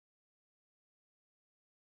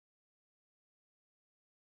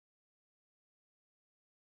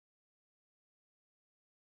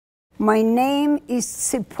My name is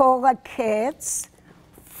Cipora Katz,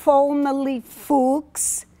 formerly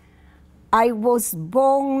Fuchs. I was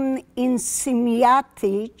born in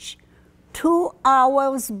Wilmette, 2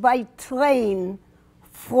 hours by train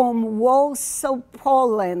from Warsaw,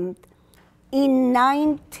 Poland, in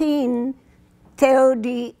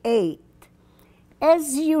 1938.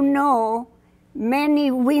 As you know, many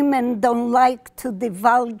women don't like to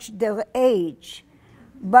divulge their age,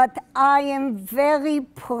 but I am very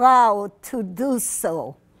proud to do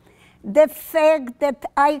so. The fact that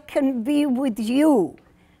I can be with you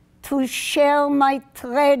to share my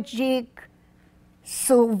tragic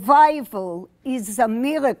survival is a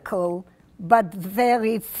miracle, but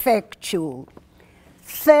very factual.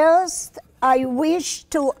 First, I wish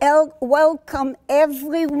to welcome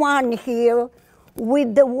everyone here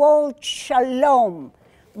with the word shalom.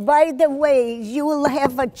 By the way, you will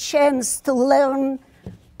have a chance to learn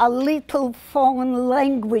a little foreign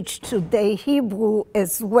language today, Hebrew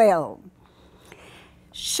as well.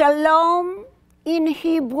 Shalom in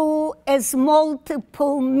Hebrew has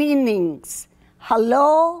multiple meanings.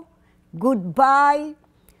 Hello, goodbye,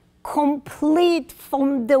 complete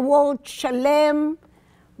from the word shalom,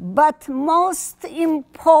 but most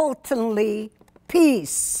importantly,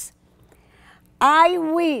 peace. I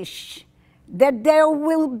wish that there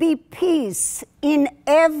will be peace in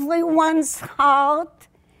everyone's heart,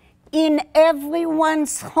 in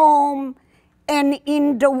everyone's home, and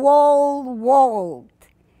in the whole world.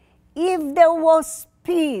 If there was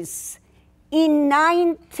peace in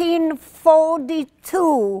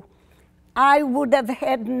 1942, I would have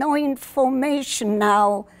had no information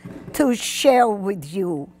now to share with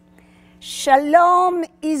you. Shalom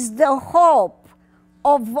is the hope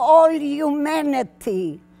of all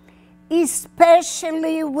humanity,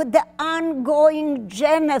 especially with the ongoing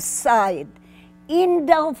genocide in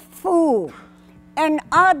Darfur and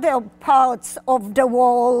other parts of the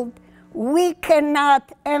world. We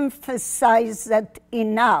cannot emphasize that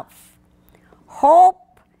enough.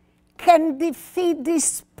 Hope can defeat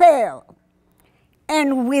despair,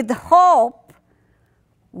 and with hope,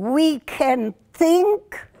 we can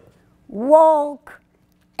think, walk,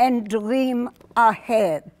 and dream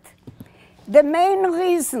ahead. The main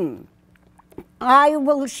reason I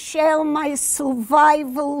will share my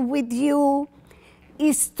survival with you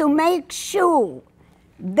is to make sure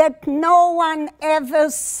that no one ever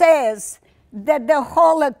says that the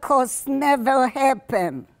Holocaust never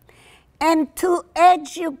happened, and to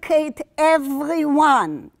educate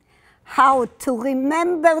everyone how to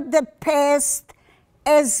remember the past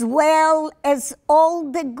as well as all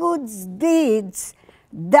the good deeds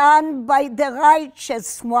done by the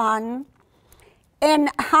righteous one, and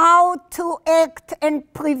how to act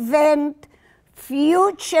and prevent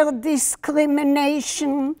future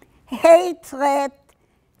discrimination, hatred,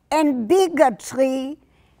 and bigotry,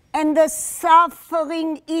 and the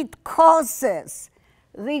suffering it causes,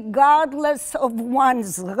 regardless of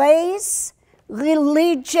one's race,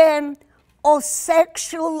 religion, or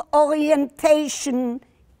sexual orientation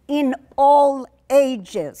in all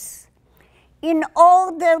ages. In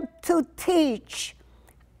order to teach,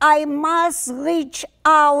 I must reach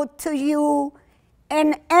out to you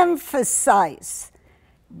and emphasize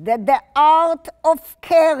that the art of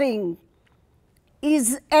caring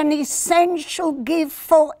is an essential gift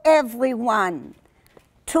for everyone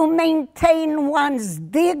to maintain one's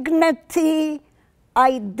dignity,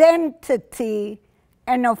 identity,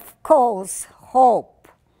 and of course, hope.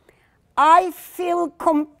 I feel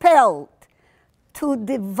compelled to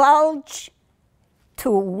divulge to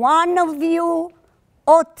one of you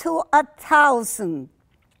or to 1,000.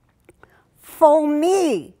 For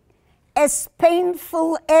me, as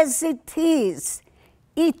painful as it is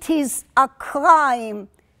a crime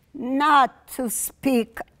not to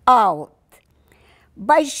speak out.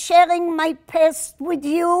 By sharing my past with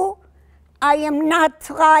you, I am not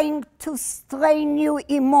trying to strain you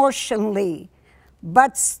emotionally,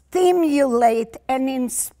 but stimulate and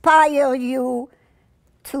inspire you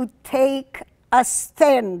to take a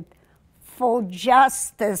stand for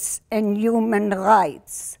justice and human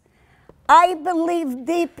rights. I believe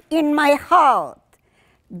deep in my heart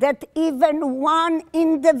that even one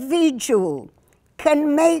individual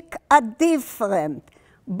can make a difference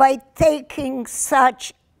by taking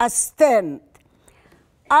such a stand.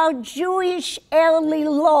 Our Jewish early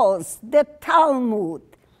laws, the Talmud,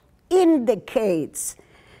 indicates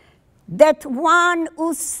that one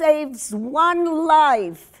who saves one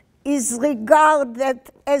life is regarded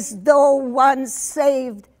as though one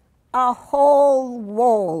saved a whole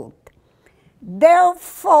world.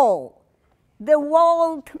 Therefore, the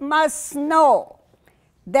world must know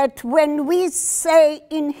that when we say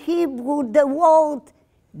in Hebrew the word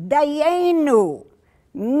dayenu,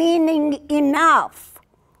 meaning enough,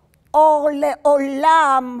 or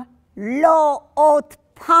le'olam lo ot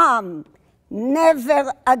pam,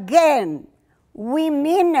 never again, we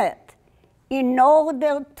mean it in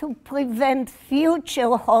order to prevent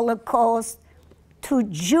future Holocaust to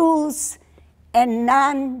Jews and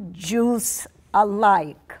non-Jews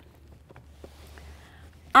alike.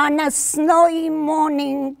 On a snowy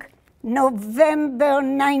morning, November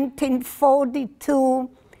 1942,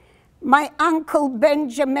 my uncle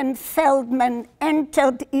Benjamin Feldman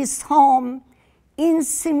entered his home in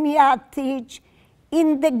Semyatic,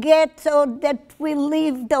 in the ghetto that we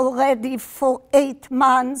lived already for 8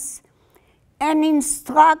 months, and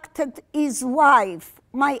instructed his wife,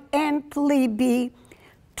 my Aunt Libby,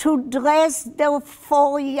 to dress their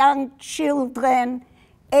 4 young children,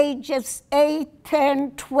 ages 8,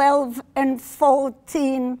 10, 12, and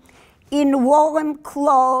 14, in warm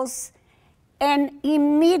clothes, and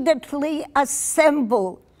immediately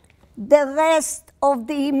assemble the rest of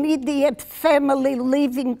the immediate family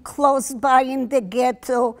living close by in the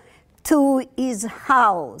ghetto to his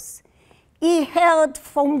house. He heard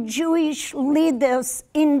from Jewish leaders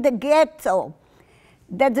in the ghetto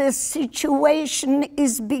that the situation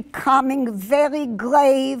is becoming very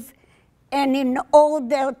grave, and in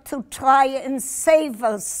order to try and save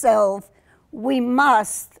ourselves, we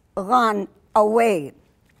must run away.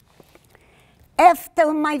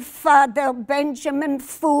 After my father, Benjamin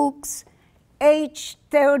Fuchs, age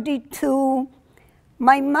 32,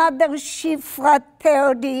 my mother, Shifra,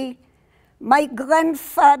 30, my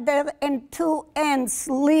grandfather and 2 aunts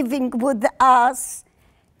living with us,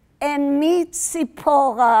 and me,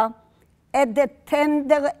 Cipora, at the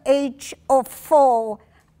tender age of 4,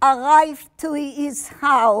 arrived to his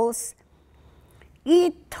house.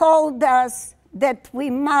 He told us that we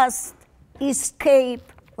must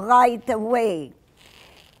escape right away.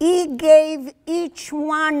 He gave each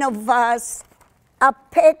one of us a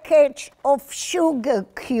package of sugar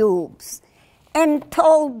cubes and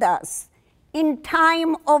told us, in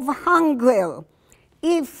time of hunger,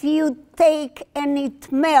 if you take and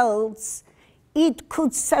it melts, it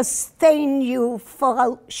could sustain you for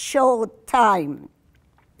a short time.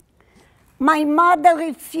 My mother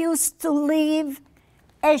refused to leave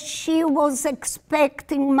as she was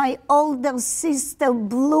expecting my older sister,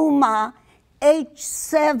 Bluma, age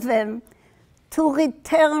 7, to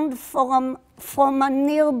return from a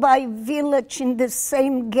nearby village in the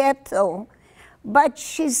same ghetto. But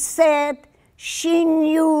she said she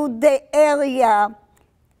knew the area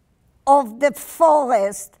of the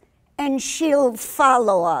forest and she'll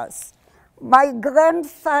follow us. My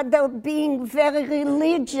grandfather, being very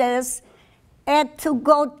religious, had to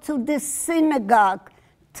go to the synagogue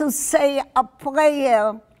to say a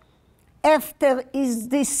prayer after his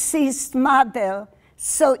deceased mother,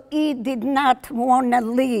 so he did not want to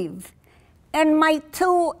leave. And my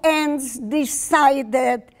 2 aunts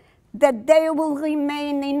decided that they will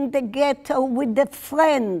remain in the ghetto with the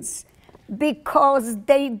friends because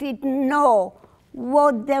they didn't know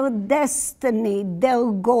what their destiny, their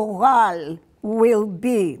goral will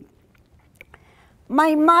be.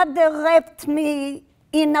 My mother wrapped me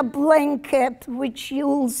in a blanket, which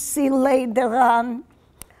you'll see later on,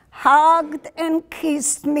 hugged and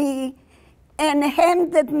kissed me, and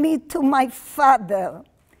handed me to my father.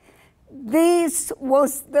 This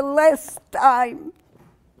was the last time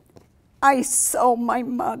I saw my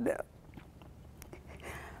mother.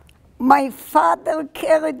 My father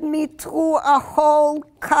carried me through a hole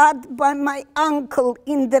cut by my uncle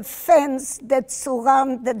in the fence that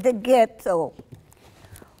surrounded the ghetto.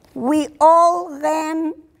 We all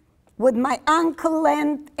ran with my uncle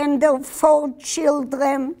and their 4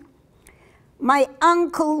 children. My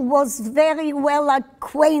uncle was very well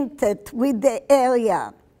acquainted with the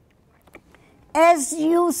area. As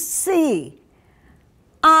you see,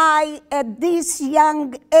 I, at this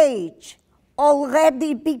young age,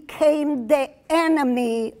 already became the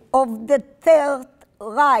enemy of the Third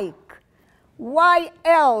Reich. Why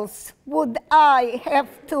else would I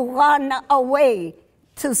have to run away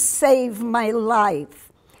to save my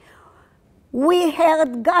life? We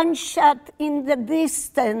heard gunshot in the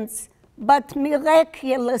distance, but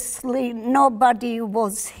miraculously nobody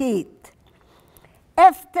was hit.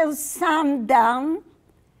 After sundown,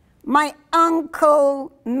 my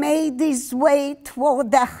uncle made his way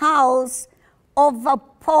toward the house of a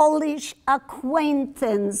Polish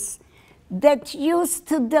acquaintance that used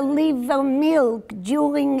to deliver milk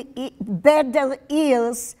during better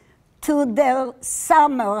years to their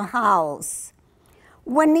summer house.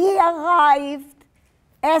 When he arrived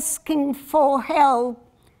asking for help,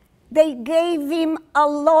 They gave him a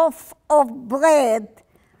loaf of bread,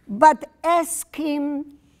 but asked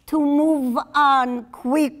him to move on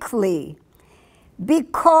quickly,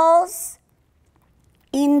 because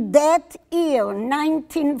in that year,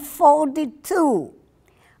 1942,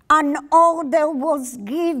 an order was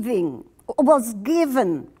given,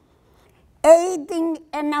 aiding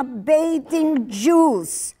and abetting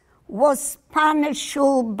Jews was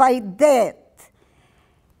punishable by death.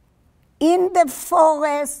 In the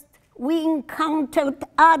forest, we encountered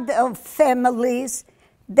other families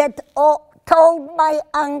that told my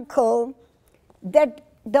uncle that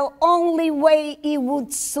the only way he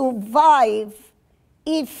would survive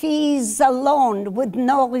if he is alone with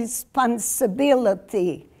no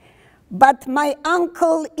responsibility. But my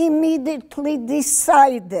uncle immediately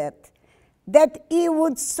decided that he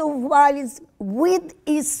would survive with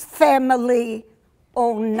his family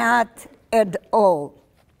or not at all.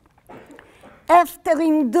 After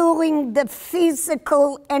enduring the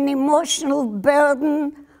physical and emotional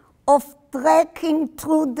burden of trekking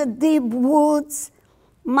through the deep woods,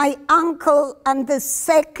 my uncle on the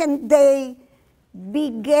second day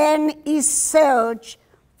began his search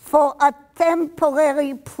for a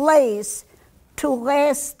temporary place to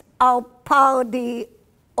rest our party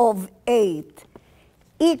of 8.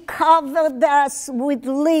 He covered us with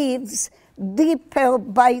leaves deeper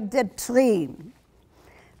by the tree.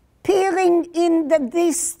 Peering in the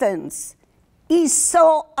distance, he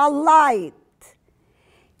saw a light.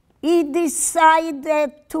 He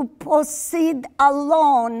decided to proceed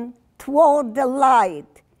alone toward the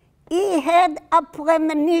light. He had a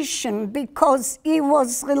premonition, because he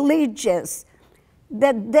was religious,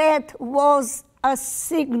 that that was a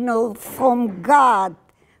signal from God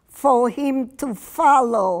for him to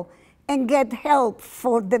follow and get help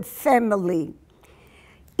for the family.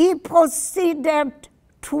 He proceeded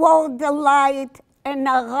toward the light and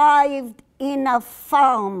arrived in a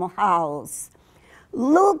farmhouse.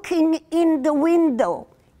 Looking in the window,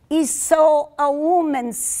 he saw a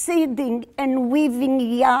woman sitting and weaving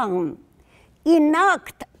yarn. He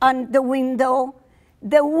knocked on the window.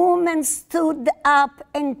 The woman stood up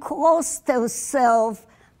and crossed herself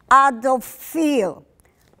out of fear.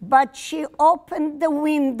 But she opened the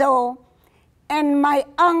window, and my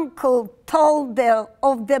uncle told her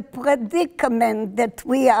of the predicament that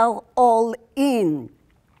we are all in.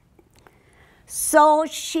 So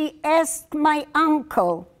she asked my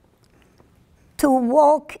uncle to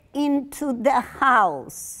walk into the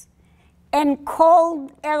house and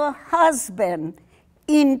called her husband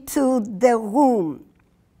into the room,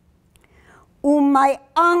 whom my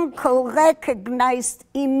uncle recognized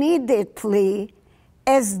immediately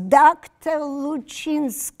as Dr.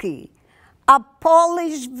 Luczynski, a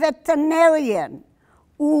Polish veterinarian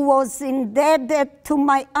who was indebted to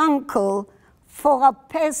my uncle for a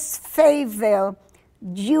past favor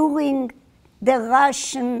during the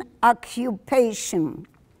Russian occupation.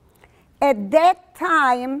 At that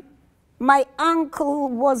time, my uncle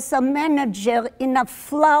was a manager in a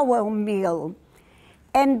flour mill,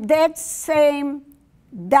 and that same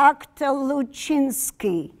Dr.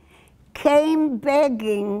 Luczynski came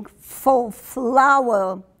begging for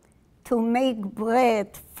flour to make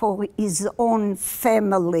bread for his own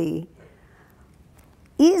family.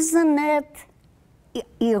 Isn't it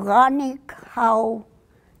ironic how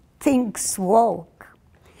things work?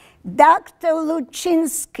 Dr.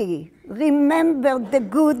 Luczynski remembered the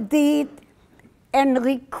good deed and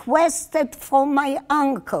requested from my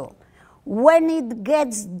uncle, when it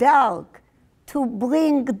gets dark, to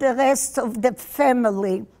bring the rest of the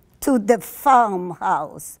family to the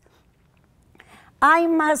farmhouse. I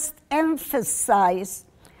must emphasize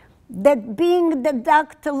that being the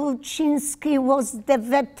Dr. Luczynski was the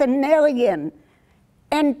veterinarian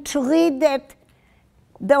and treated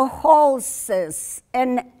the horses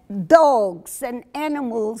and dogs and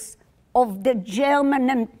animals of the German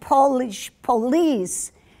and Polish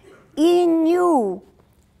police, he knew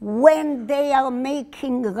when they are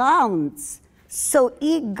making rounds. So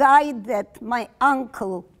he guided my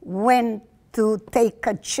uncle when to take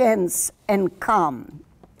a chance and come.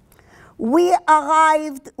 We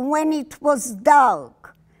arrived when it was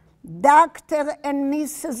dark. Dr. and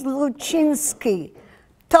Mrs. Luczynski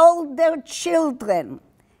told their children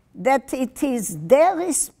that it is their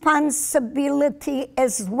responsibility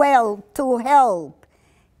as well to help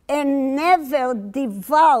and never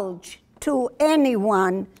divulge to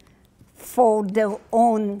anyone for their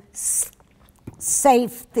own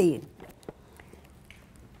safety.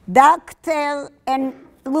 Dr. and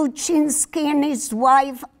Luczynski and his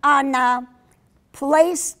wife Anna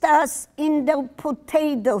placed us in the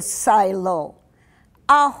potato silo,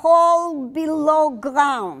 a hole below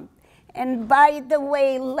ground, And by the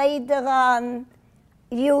way, later on,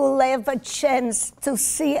 you'll have a chance to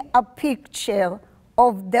see a picture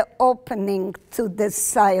of the opening to the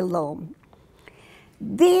silo.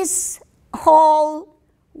 This hall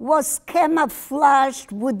was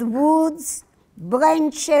camouflaged with woods,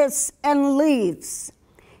 branches, and leaves.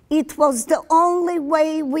 It was the only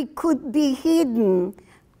way we could be hidden,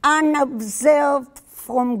 unobserved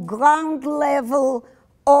from ground level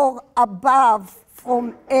or above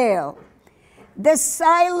from air. The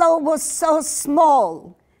silo was so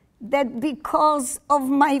small that because of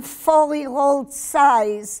my 4-year-old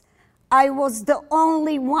size, I was the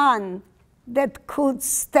only one that could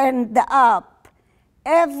stand up.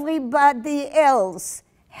 Everybody else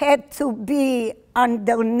had to be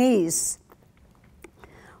underneath.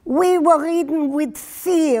 We were ridden with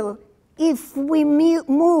fear. If we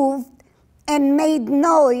moved and made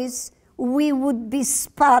noise, we would be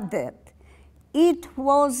spotted. It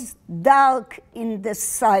was dark in the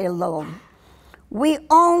silo. We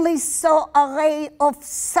only saw a ray of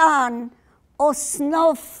sun or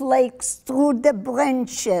snowflakes through the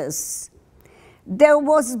branches. There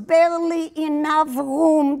was barely enough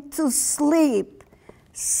room to sleep,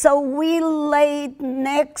 so we laid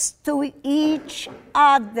next to each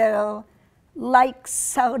other like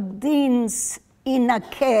sardines in a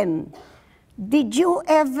can. Did you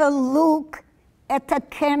ever look at a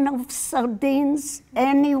can of sardines,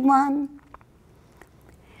 anyone?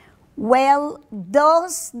 Well,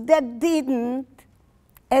 those that didn't,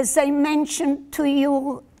 as I mentioned to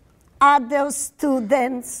you, other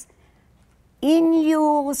students, in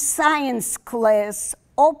your science class,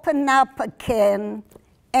 open up a can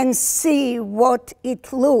and see what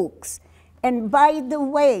it looks. And by the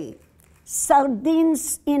way,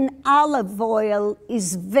 sardines in olive oil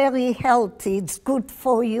is very healthy. It's good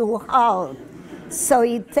for your heart. So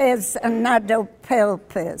it has another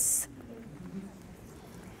purpose.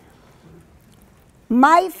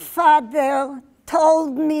 My father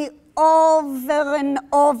told me over and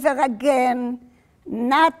over again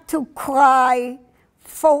not to cry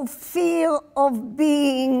for fear of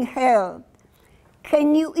being hurt.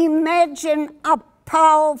 Can you imagine a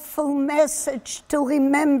powerful message to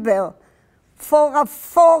remember for a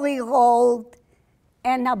 4-year-old,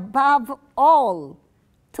 and above all,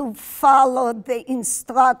 to follow the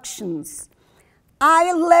instructions?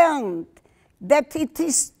 I learned that it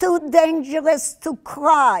is too dangerous to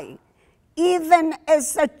cry, even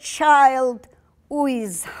as a child who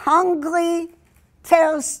is hungry,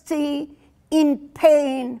 thirsty, in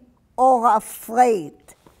pain, or afraid.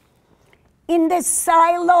 In the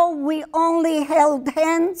silo, we only held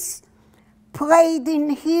hands, prayed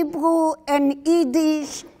in Hebrew and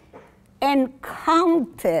Yiddish, and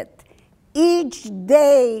counted each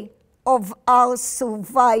day of our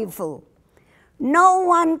survival. No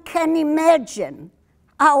one can imagine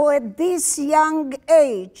how at this young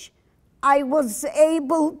age I was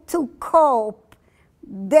able to cope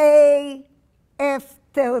day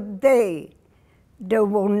after day. There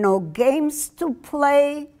were no games to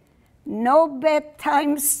play, no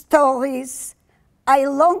bedtime stories. I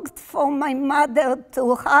longed for my mother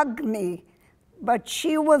to hug me, but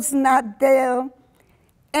she was not there,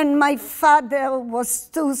 and my father was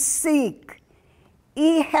too sick.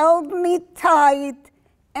 He held me tight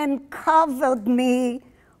and covered me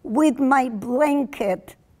with my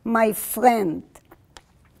blanket, my friend.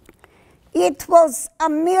 It was a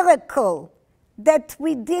miracle that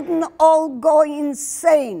we didn't all go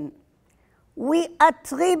insane. We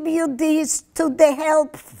attribute this to the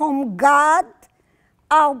help from God,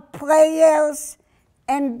 our prayers,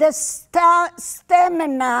 and the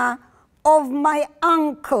stamina of my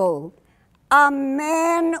uncle, a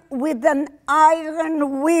man with an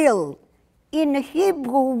iron will. In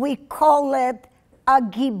Hebrew, we call it a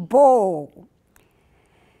gibor,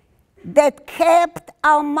 that kept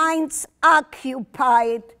our minds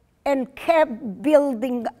occupied and kept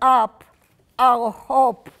building up our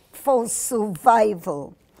hope for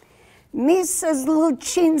survival. Mrs.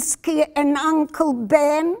 Luchinsky and Uncle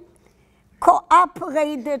Ben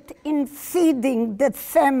cooperated in feeding the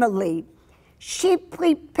family. She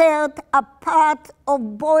prepared a pot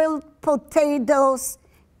of boiled potatoes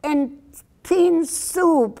and thin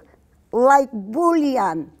soup like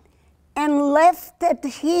bouillon and left it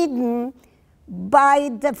hidden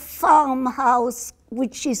by the farmhouse,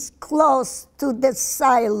 which is close to the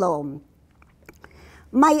silo.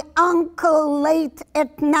 My uncle late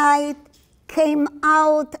at night came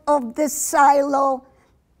out of the silo,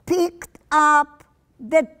 picked up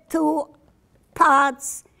the 2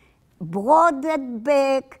 pots, brought it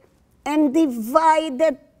back, and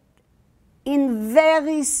divided in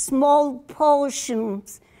very small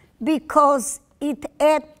portions because it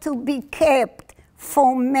had to be kept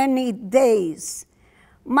for many days.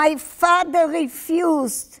 My father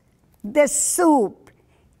refused the soup.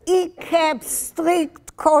 He kept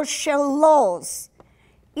strict kosher laws,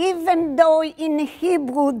 even though in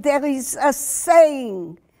Hebrew there is a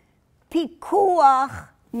saying, pikuach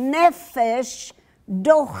nefesh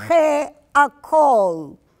doche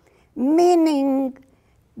akol, meaning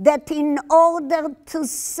that in order to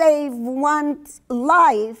save one's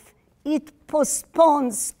life, it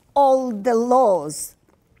postpones all the laws.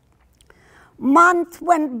 Months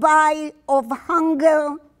went by of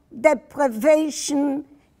hunger, deprivation,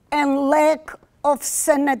 and lack of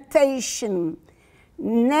sanitation,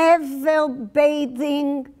 never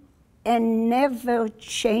bathing and never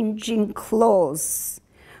changing clothes.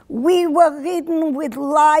 We were ridden with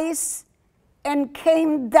lice and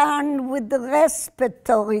came down with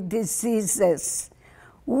respiratory diseases.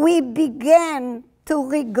 We began to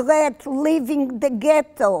regret leaving the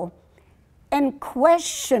ghetto and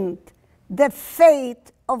questioned the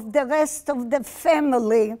fate of the rest of the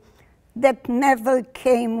family that never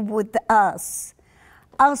came with us.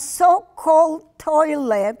 Our so-called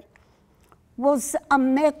toilet was a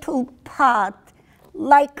metal pot,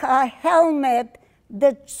 like a helmet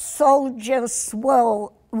that soldiers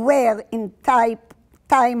wear in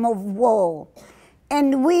time of war.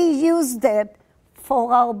 And we used it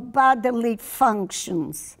for our bodily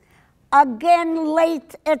functions. Again,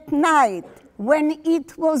 late at night, when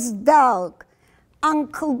it was dark,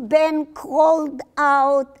 Uncle Ben crawled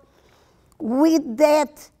out with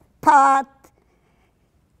that pot,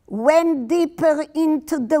 went deeper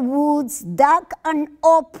into the woods, dug an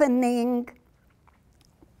opening,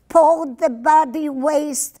 poured the body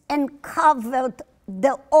waste, and covered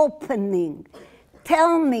the opening.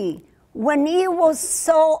 Tell me, when he was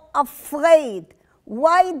so afraid,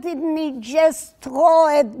 why didn't he just throw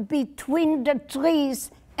it between the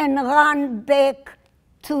trees and run back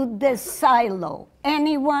to the silo?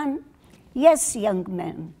 Anyone? Yes, young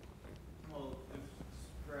man. Well,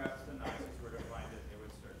 if perhaps the Nazis were to find it, they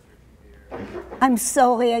would start searching the area. I'm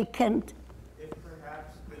sorry, I can't. If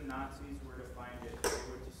perhaps the Nazis were to find it, they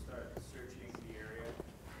would just start searching the area.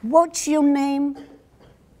 What's your name?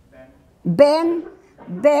 Ben? Ben?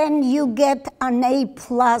 Ben, you get an A+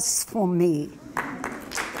 for me.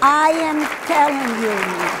 I am telling you.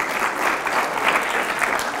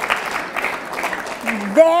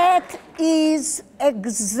 That is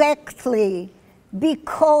exactly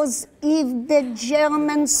because if the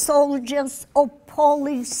German soldiers or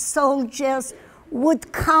Polish soldiers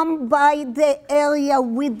would come by the area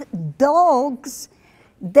with dogs,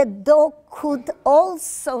 the dog could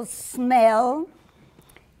also smell,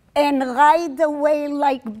 and right away,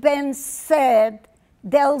 like Ben said,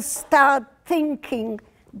 they'll start thinking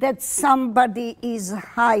that somebody is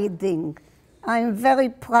hiding. I'm very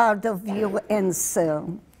proud of your answer.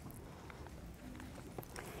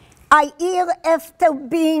 A year after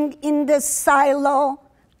being in the silo,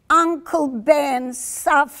 Uncle Ben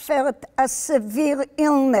suffered a severe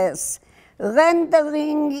illness,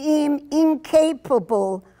 rendering him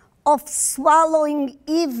incapable of swallowing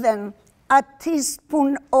even a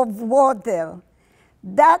teaspoon of water.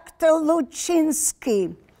 Dr.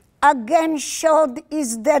 Luchinsky again showed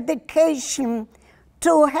his dedication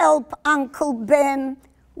to help Uncle Ben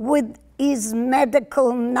with his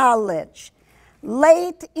medical knowledge.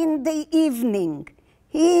 Late in the evening,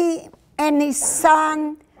 he and his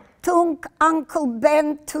son took Uncle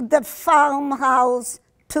Ben to the farmhouse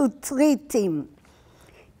to treat him.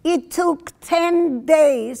 It took 10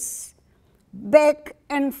 days back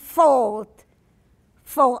and forth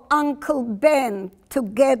for Uncle Ben to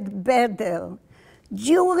get better.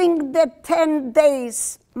 During the 10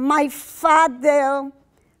 days, my father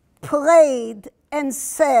prayed and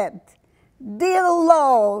said, "Dear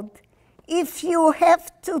Lord, if you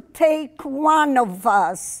have to take one of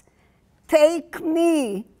us, take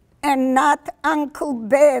me and not Uncle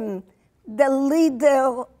Ben, the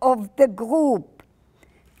leader of the group.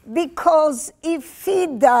 Because if he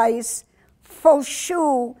dies, for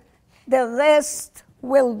sure, the rest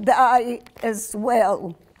will die as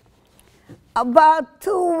well." About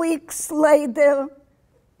 2 weeks later,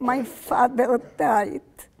 my father died.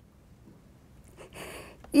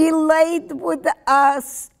 He laid with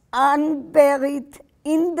us unburied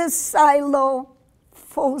in the silo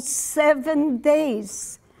for 7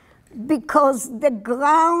 days because the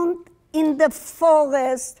ground in the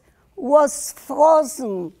forest was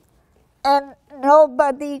frozen and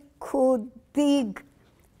nobody could dig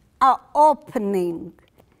an opening.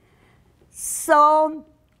 So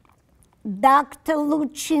Dr.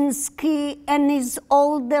 Luchinsky and his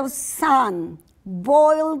older son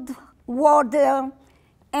boiled water,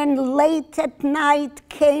 and late at night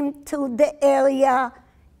came to the area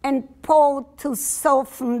and poured to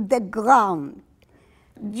soften the ground.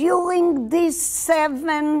 During these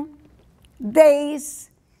 7 days,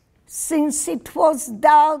 since it was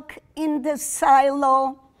dark in the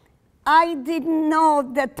silo, I didn't know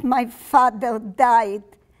that my father died.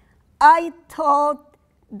 I thought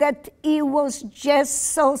that he was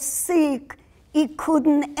just so sick he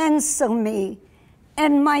couldn't answer me,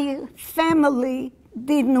 and my family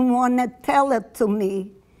didn't want to tell it to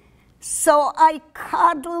me. So I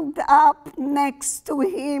cuddled up next to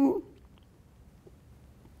him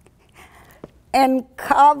and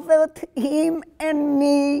covered him and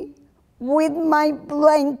me with my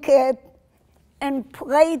blanket and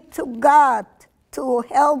prayed to God to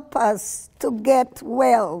help us to get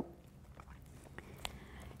well.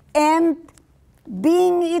 And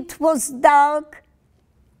being it was dark,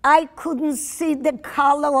 I couldn't see the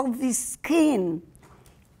color of his skin.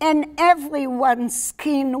 And everyone's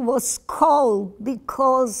skin was cold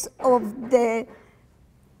because of the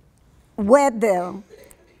weather.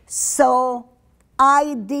 So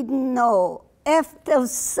I didn't know. After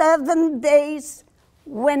 7 days,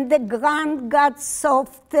 when the ground got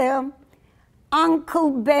softer,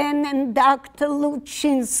 Uncle Ben and Dr.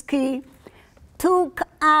 Luchinsky took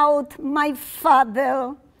out my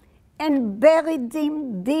father and buried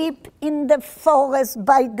him deep in the forest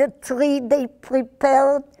by the tree they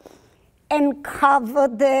prepared and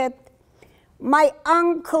covered it. My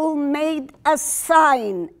uncle made a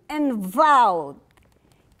sign and vowed,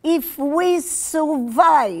 if we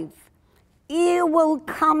survive, he will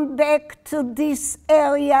come back to this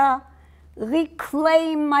area,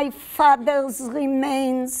 reclaim my father's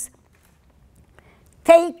remains,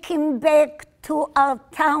 take him back to our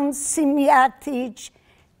town cemetery,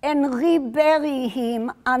 and rebury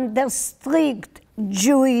him under strict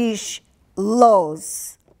Jewish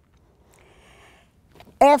laws.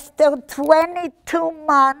 After 22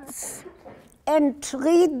 months and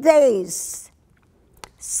 3 days,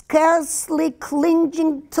 scarcely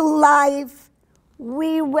clinging to life,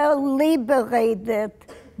 we were liberated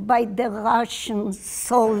by the Russian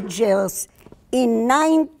soldiers in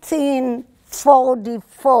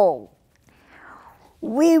 1944.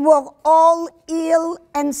 We were all ill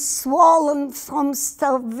and swollen from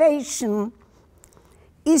starvation,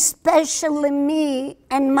 especially me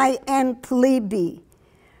and my Aunt Libby.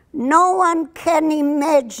 No one can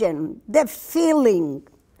imagine the feeling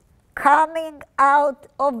coming out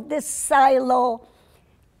of the silo,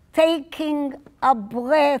 taking a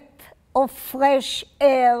breath of fresh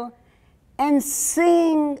air, and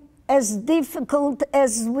seeing, as difficult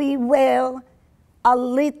as we were, a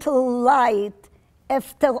little light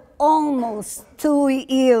after almost 2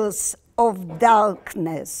 years of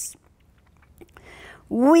darkness.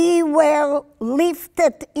 We were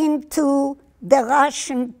lifted into the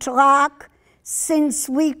Russian truck since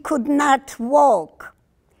we could not walk.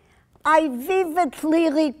 I vividly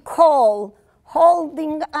recall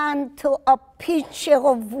holding on to a pitcher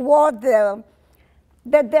of water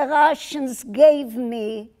that the Russians gave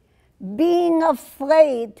me, being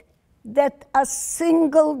afraid that a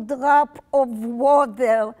single drop of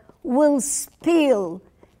water will spill,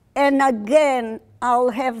 and again I'll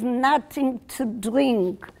have nothing to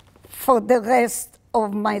drink for the rest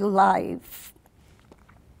of my life.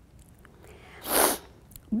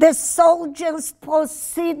 The soldiers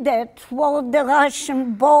proceeded toward the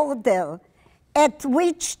Russian border, at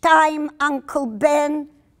which time Uncle Ben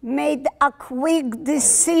made a quick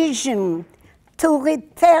decision to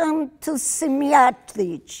return to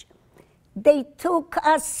cemetery. They took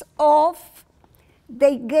us off,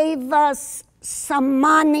 they gave us some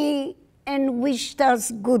money and wished us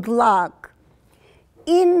good luck.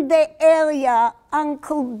 In the area,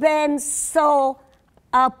 Uncle Ben saw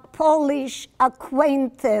a Polish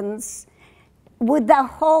acquaintance with a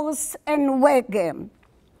horse and wagon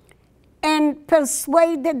and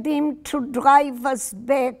persuaded him to drive us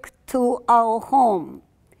back to our home.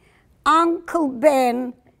 Uncle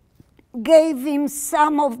Ben gave him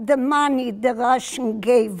some of the money the Russian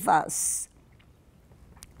gave us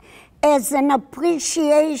as an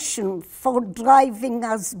appreciation for driving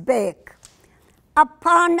us back.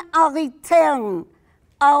 Upon our return,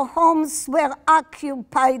 our homes were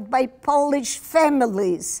occupied by Polish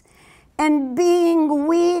families, and being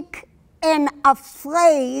weak and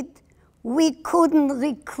afraid, we couldn't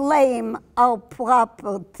reclaim our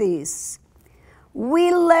properties.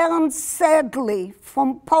 We learned sadly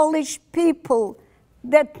from Polish people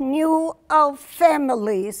that knew our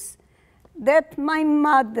families that my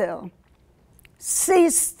mother,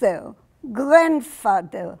 sister,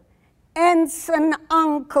 grandfather, aunts and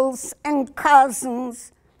uncles and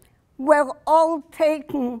cousins were all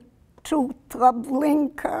taken to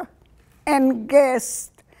Treblinka and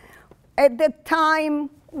guests at the time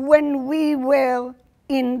when we were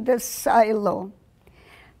in the silo.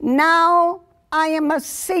 Now I am a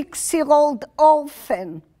 6-year-old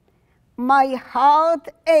orphan. My heart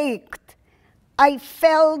ached. I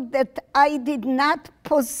felt that I did not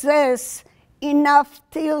possess enough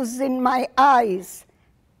tears in my eyes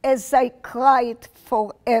as I cried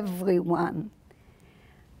for everyone.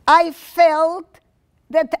 I felt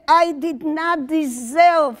that I did not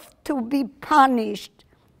deserve to be punished.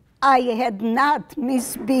 I had not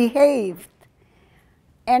misbehaved.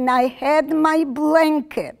 And I had my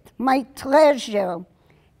blanket, my treasure,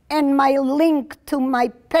 and my link to my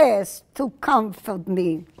past to comfort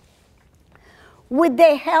me. With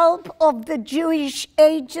the help of the Jewish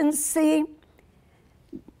agency,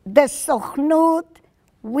 the Sochnut,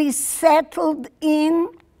 we settled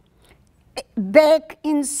back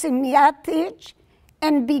in Semyatic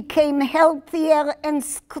and became healthier and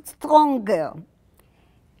stronger.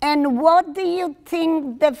 And what do you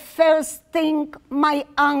think the first thing my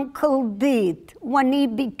uncle did when he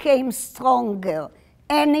became stronger?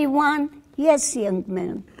 Anyone? Yes, young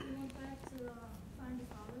man. He went back to find his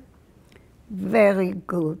father. Very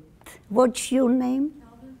good. What's your name?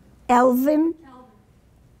 Calvin. Elvin?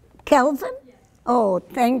 Kelvin? Yes. Oh,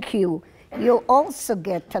 thank you. You also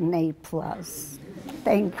get an A+.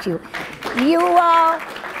 Thank you. You are,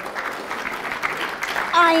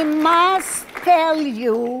 I must tell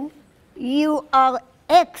you, you are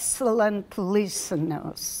excellent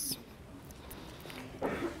listeners.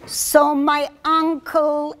 So my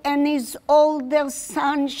uncle and his older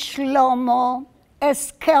son Shlomo,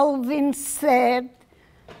 as Kelvin said,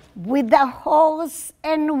 with a horse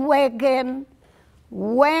and wagon,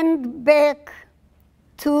 went back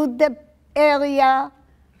to the area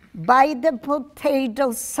by the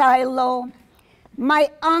potato silo.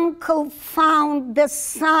 My uncle found the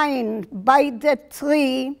sign by the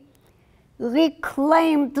tree,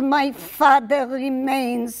 reclaimed my father's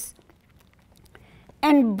remains,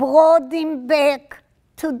 and brought him back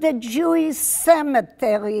to the Jewish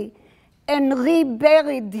cemetery and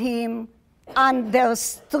reburied him under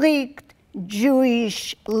strict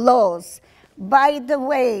Jewish laws. By the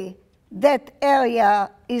way, that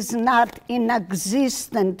area is not in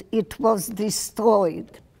existence, it was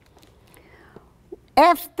destroyed.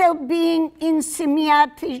 After being in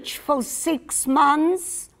Semyatic for 6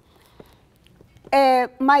 months,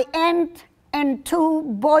 my aunt and 2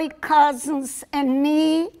 boy cousins and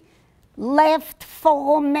me left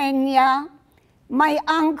for Romania. My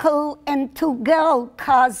uncle and 2 girl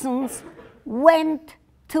cousins went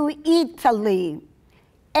to Italy.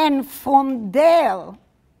 And from there,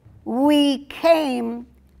 we came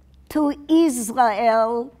to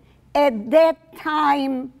Israel, at that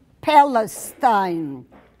time, Palestine.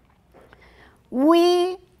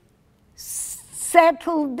 We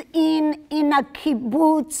settled in a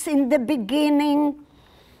kibbutz in the beginning,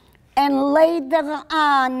 and later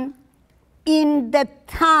on in the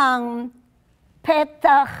town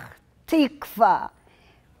Petach Tikva,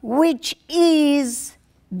 which is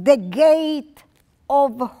the gate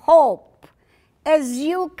of hope. As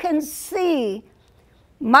you can see,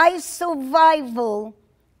 my survival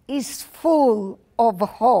is full of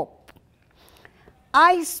hope.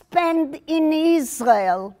 I spent in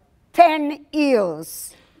Israel 10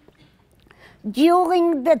 years.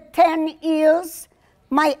 During the 10 years,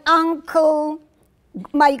 my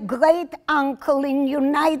great uncle in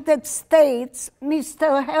United States,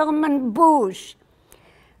 Mr. Herman Bush,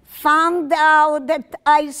 found out that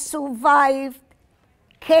I survived,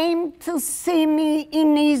 came to see me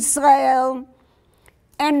in Israel,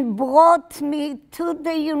 and brought me to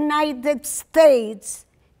the United States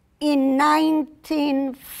in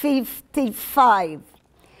 1955.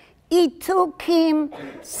 It took him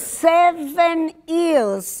 7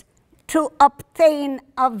 years to obtain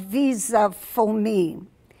a visa for me.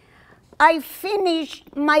 I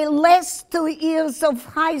finished my last 2 years of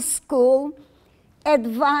high school at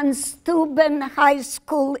Van Steuben High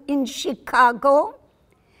School in Chicago.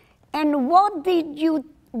 And what do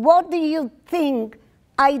you think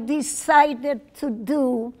I decided to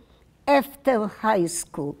do after high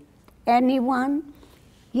school? Anyone?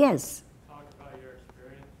 Yes. Talk about your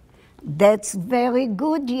experience. That's very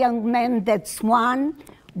good, young man. That's one.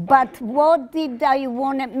 But what did I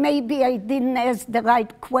want? Maybe I didn't ask the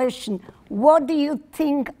right question. What do you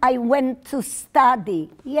think I went to study?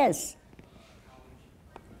 Yes.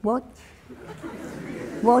 What?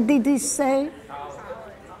 What did he say?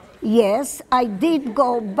 Yes, I did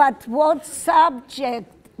go, but what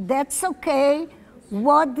subject That's okay.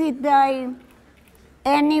 What did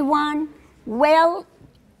anyone? Well,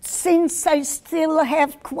 since I still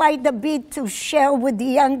have quite a bit to share with the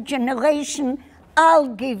young generation, I'll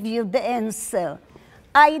give you the answer.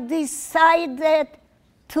 I decided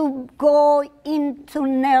to go into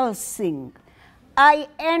nursing. I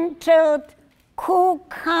entered Cook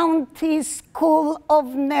County School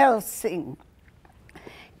of Nursing.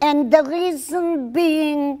 And the reason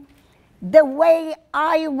being the way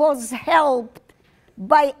I was helped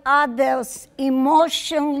by others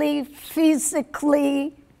emotionally,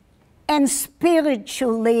 physically, and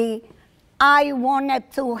spiritually, I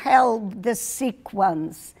wanted to help the sick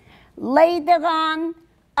ones. Later on,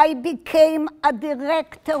 I became a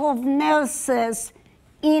director of nurses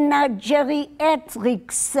in a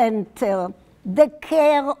geriatric center, the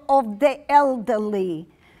care of the elderly,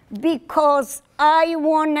 because I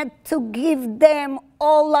wanted to give them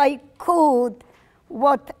all I could,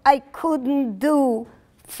 what I couldn't do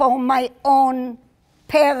for my own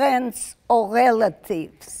parents or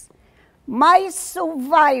relatives. My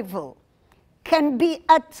survival can be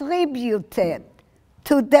attributed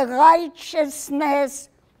to the righteousness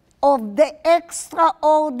of the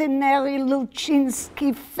extraordinary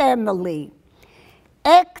Luchinsky family,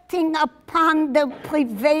 acting upon the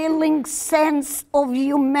prevailing sense of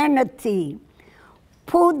humanity,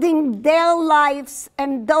 putting their lives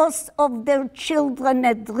and those of their children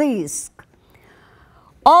at risk.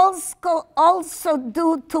 Also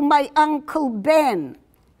due to my Uncle Ben,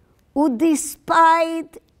 who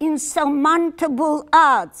despite insurmountable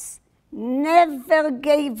odds, never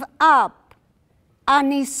gave up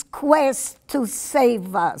on his quest to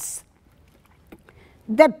save us.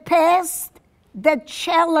 The past, the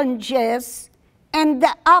challenges, and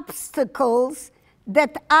the obstacles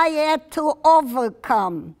that I had to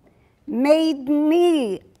overcome made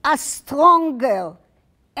me a stronger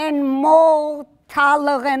and more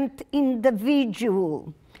tolerant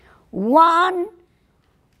individual, one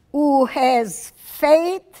who has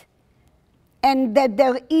faith and that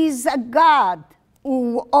there is a God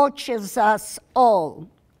who watches us all.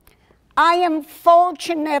 I am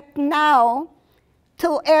fortunate now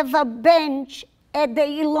to have a bench at the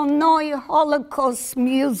Illinois Holocaust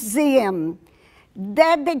Museum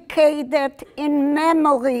dedicated in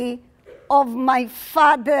memory of my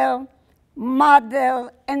father,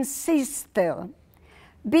 mother, and sister.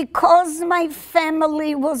 Because my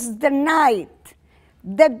family was denied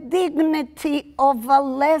the dignity of a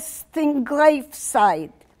lasting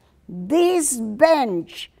gravesite, this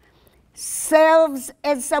bench serves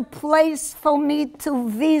as a place for me to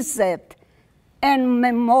visit and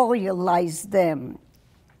memorialize them.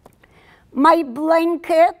 My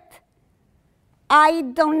blanket I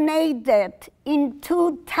donated in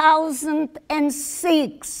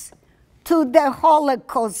 2006 to the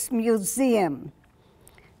Holocaust Museum.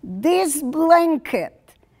 This blanket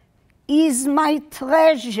is my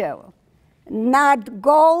treasure, not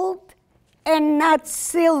gold and not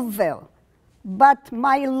silver, but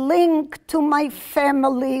my link to my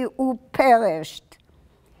family who perished.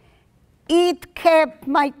 It kept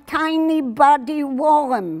my tiny body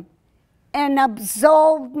warm and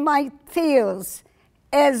absorbed my tears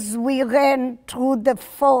as we ran through the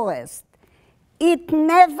forest. It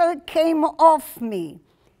never came off me.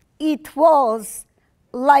 It was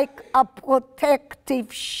like a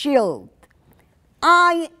protective shield.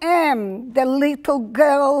 I am the little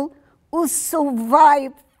girl who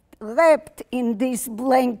survived wrapped in this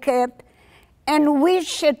blanket and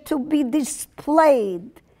wish it to be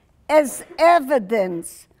displayed as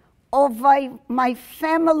evidence of my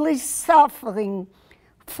family's suffering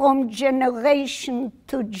from generation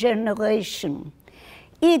to generation.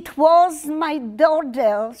 It was my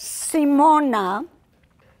daughter, Simona,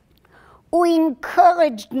 who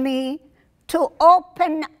encouraged me to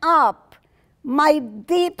open up my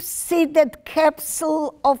deep-seated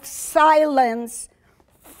capsule of silence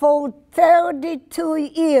for 32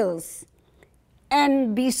 years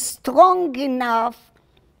and be strong enough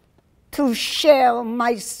to share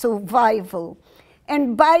my survival.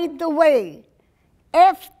 And by the way,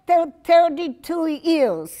 after 32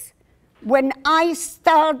 years, when I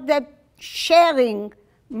started sharing,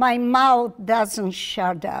 my mouth doesn't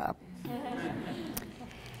shut up.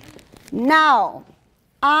 Now,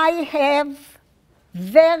 I have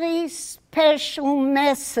very special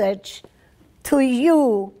message to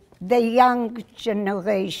you, the young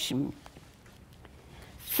generation.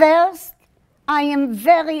 First, I am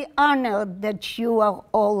very honored that you are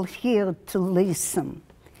all here to listen.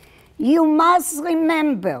 You must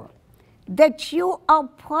remember that you are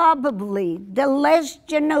probably the last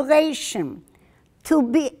generation to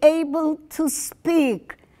be able to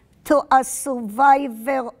speak to a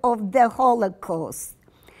survivor of the Holocaust.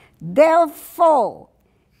 Therefore,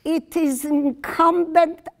 it is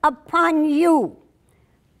incumbent upon you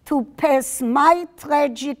to pass my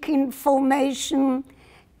tragic information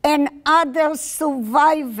and other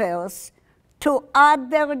survivors to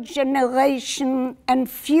other generation and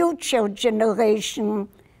future generation,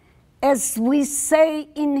 as we say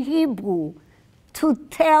in Hebrew, to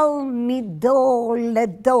tell midor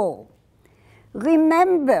ledor.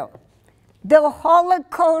 Remember, the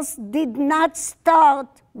Holocaust did not start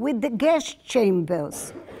with the gas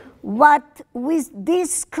chambers, but with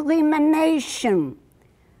discrimination,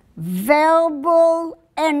 verbal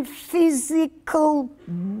and physical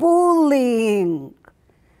bullying.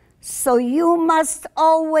 So you must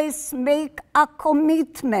always make a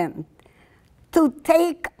commitment to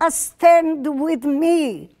take a stand with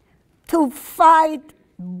me to fight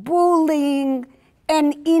bullying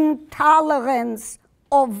and intolerance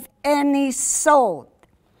of any sort.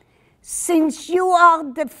 Since you are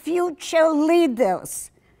the future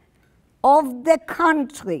leaders of the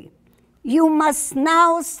country, you must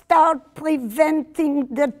now start preventing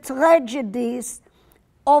the tragedies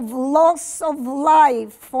of loss of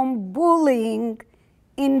life from bullying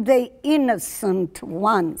in the innocent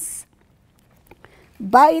ones.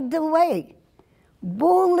 By the way,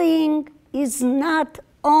 bullying is not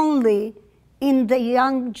only in the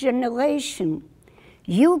young generation.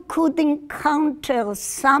 You could encounter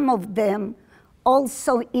some of them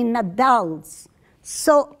also in adults.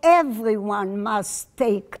 So everyone must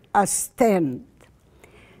take a stand.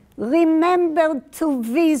 Remember to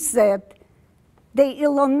visit the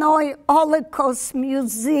Illinois Holocaust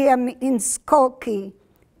Museum in Skokie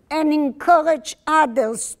and encourage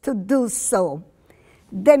others to do so.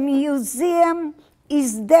 The museum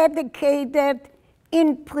is dedicated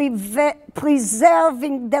in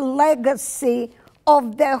preserving the legacy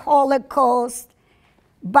of the Holocaust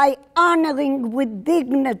by honoring with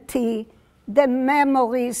dignity the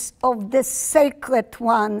memories of the sacred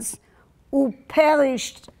ones who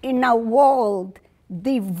perished in a world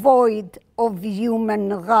devoid of human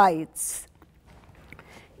rights.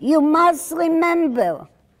 You must remember,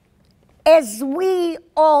 as we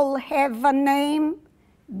all have a name,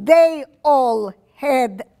 they all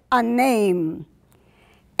had a name.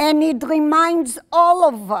 And it reminds all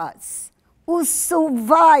of us who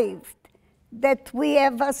survived that we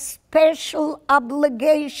have a special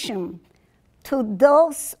obligation to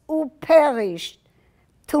those who perished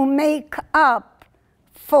to make up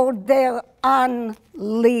for their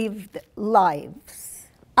unlived lives.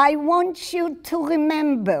 I want you to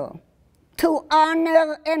remember to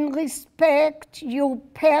honor and respect your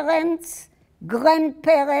parents,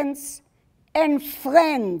 grandparents, and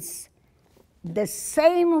friends the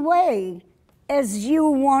same way as you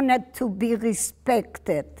wanted to be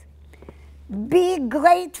respected. Be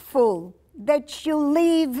grateful that you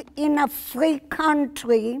live in a free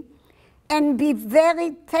country and be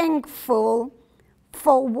very thankful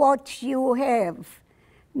for what you have.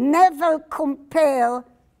 Never compare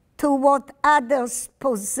to what others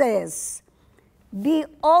possess. Be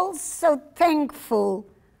also thankful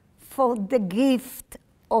for the gift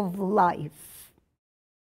of life.